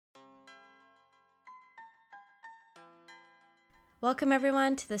Welcome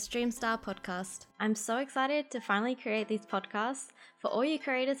everyone to the Streamstar podcast. I'm so excited to finally create these podcasts for all you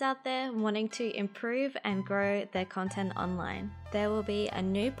creators out there wanting to improve and grow their content online. There will be a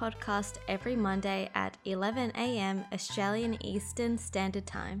new podcast every Monday at 11 a.m. Australian Eastern Standard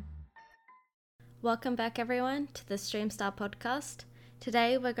Time. Welcome back everyone to the Streamstar podcast.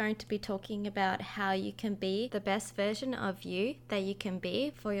 Today we're going to be talking about how you can be the best version of you that you can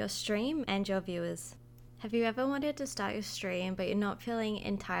be for your stream and your viewers. Have you ever wanted to start your stream but you're not feeling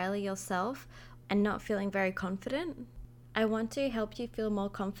entirely yourself and not feeling very confident? I want to help you feel more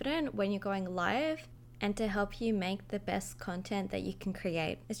confident when you're going live and to help you make the best content that you can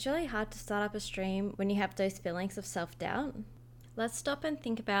create. It's really hard to start up a stream when you have those feelings of self-doubt. Let's stop and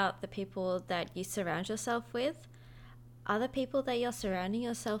think about the people that you surround yourself with. Are the people that you're surrounding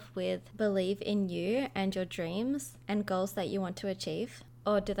yourself with believe in you and your dreams and goals that you want to achieve?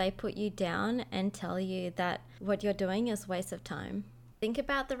 Or do they put you down and tell you that what you're doing is a waste of time? Think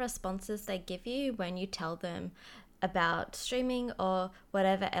about the responses they give you when you tell them about streaming or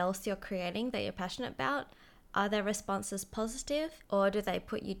whatever else you're creating that you're passionate about. Are their responses positive, or do they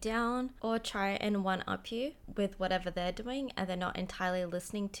put you down or try and one-up you with whatever they're doing and they're not entirely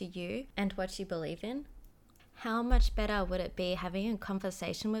listening to you and what you believe in? How much better would it be having a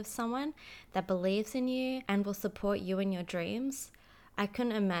conversation with someone that believes in you and will support you in your dreams? I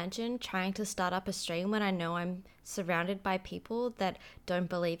couldn't imagine trying to start up a stream when I know I'm surrounded by people that don't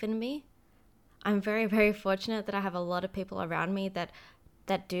believe in me. I'm very, very fortunate that I have a lot of people around me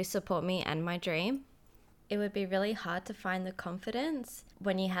that do support me and my dream. It would be really hard to find the confidence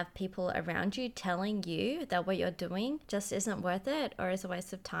when you have people around you telling you that what you're doing just isn't worth it or is a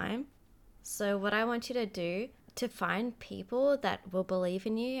waste of time. So what I want you to do to find people that will believe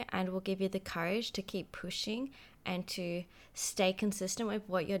in you and will give you the courage to keep pushing and to stay consistent with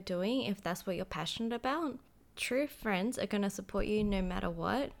what you're doing if that's what you're passionate about. True friends are going to support you no matter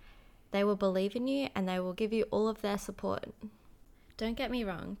what. They will believe in you and they will give you all of their support. Don't get me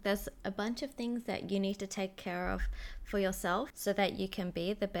wrong, there's a bunch of things that you need to take care of for yourself so that you can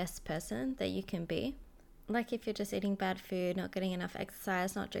be the best person that you can be. Like if you're just eating bad food, not getting enough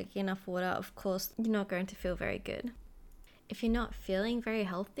exercise, not drinking enough water, of course you're not going to feel very good. If you're not feeling very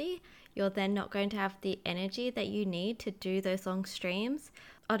healthy, you're then not going to have the energy that you need to do those long streams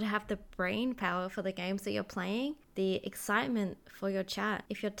or to have the brain power for the games that you're playing, the excitement for your chat.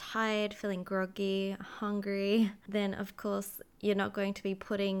 If you're tired, feeling groggy, hungry, then of course you're not going to be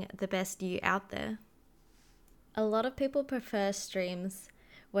putting the best you out there. A lot of people prefer streams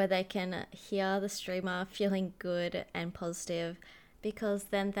where they can hear the streamer feeling good and positive because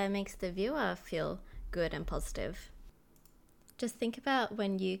then that makes the viewer feel good and positive. Just think about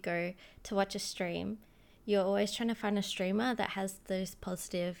when you go to watch a stream, you're always trying to find a streamer that has those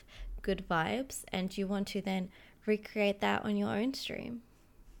positive, good vibes, and you want to then recreate that on your own stream.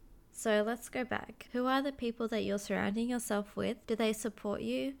 So let's go back. Who are the people that you're surrounding yourself with? Do they support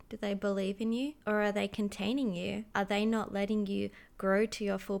you? Do they believe in you? Or are they containing you? Are they not letting you grow to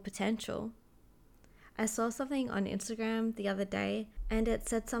your full potential? I saw something on Instagram the other day, and it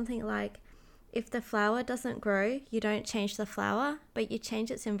said something like, if the flower doesn't grow, you don't change the flower, but you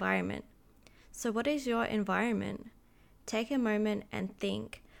change its environment. So what is your environment? Take a moment and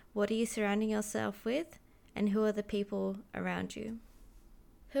think, what are you surrounding yourself with? And who are the people around you?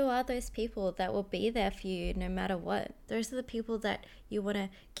 Who are those people that will be there for you no matter what? Those are the people that you want to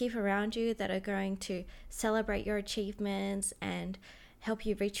keep around you that are going to celebrate your achievements and help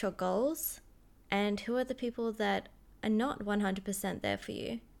you reach your goals. And who are the people that are not 100% there for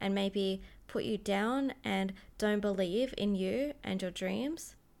you and maybe put you down and don't believe in you and your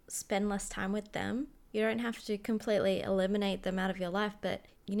dreams? Spend less time with them. You don't have to completely eliminate them out of your life, but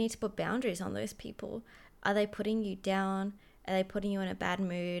you need to put boundaries on those people. Are they putting you down? Are they putting you in a bad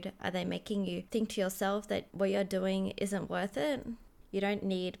mood? Are they making you think to yourself that what you're doing isn't worth it? You don't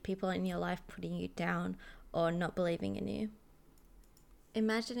need people in your life putting you down or not believing in you.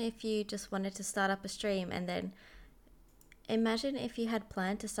 Imagine if you just wanted to start up a stream and then imagine if you had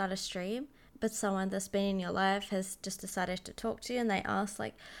planned to start a stream, but someone that's been in your life has just decided to talk to you and they ask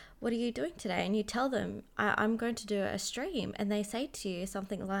like, what are you doing today? And you tell them, I'm going to do a stream. And they say to you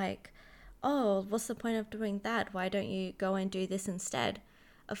something like, oh, what's the point of doing that? Why don't you go and do this instead?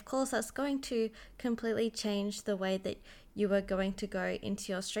 Of course, that's going to completely change the way that you are going to go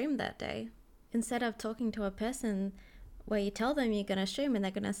into your stream that day. Instead of talking to a person where you tell them you're going to stream and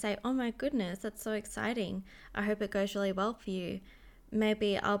they're going to say, oh my goodness, that's so exciting. I hope it goes really well for you.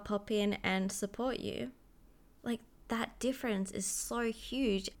 Maybe I'll pop in and support you. Like that difference is so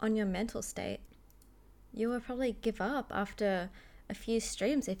huge on your mental state. You will probably give up after a few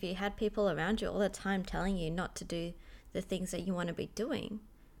streams if you had people around you all the time telling you not to do the things that you want to be doing.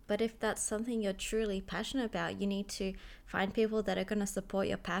 But if that's something you're truly passionate about, you need to find people that are going to support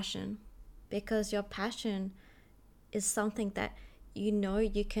your passion, because your passion is something that you know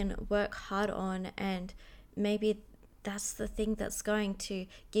you can work hard on, and maybe that's the thing that's going to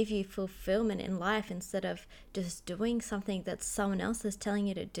give you fulfillment in life instead of just doing something that someone else is telling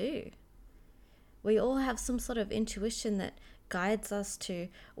you to do. We all have some sort of intuition that guides us to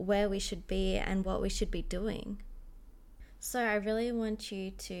where we should be and what we should be doing. So I really want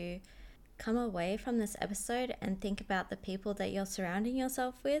you to come away from this episode and think about the people that you're surrounding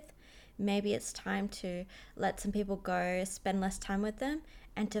yourself with. Maybe it's time to let some people go, spend less time with them,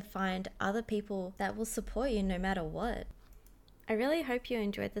 and to find other people that will support you no matter what. I really hope you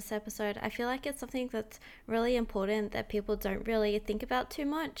enjoyed this episode. I feel like it's something that's really important that people don't really think about too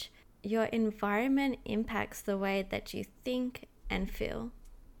much. Your environment impacts the way that you think and feel.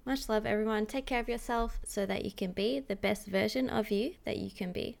 Much love, everyone. Take care of yourself so that you can be the best version of you that you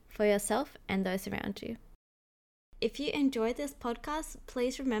can be for yourself and those around you. If you enjoyed this podcast,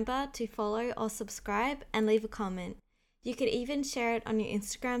 please remember to follow or subscribe and leave a comment. You could even share it on your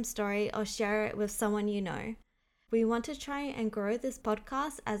Instagram story or share it with someone you know. We want to try and grow this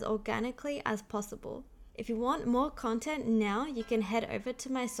podcast as organically as possible. If you want more content now, you can head over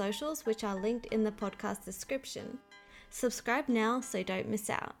to my socials, which are linked in the podcast description. Subscribe now so don't miss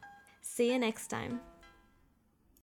out. See you next time.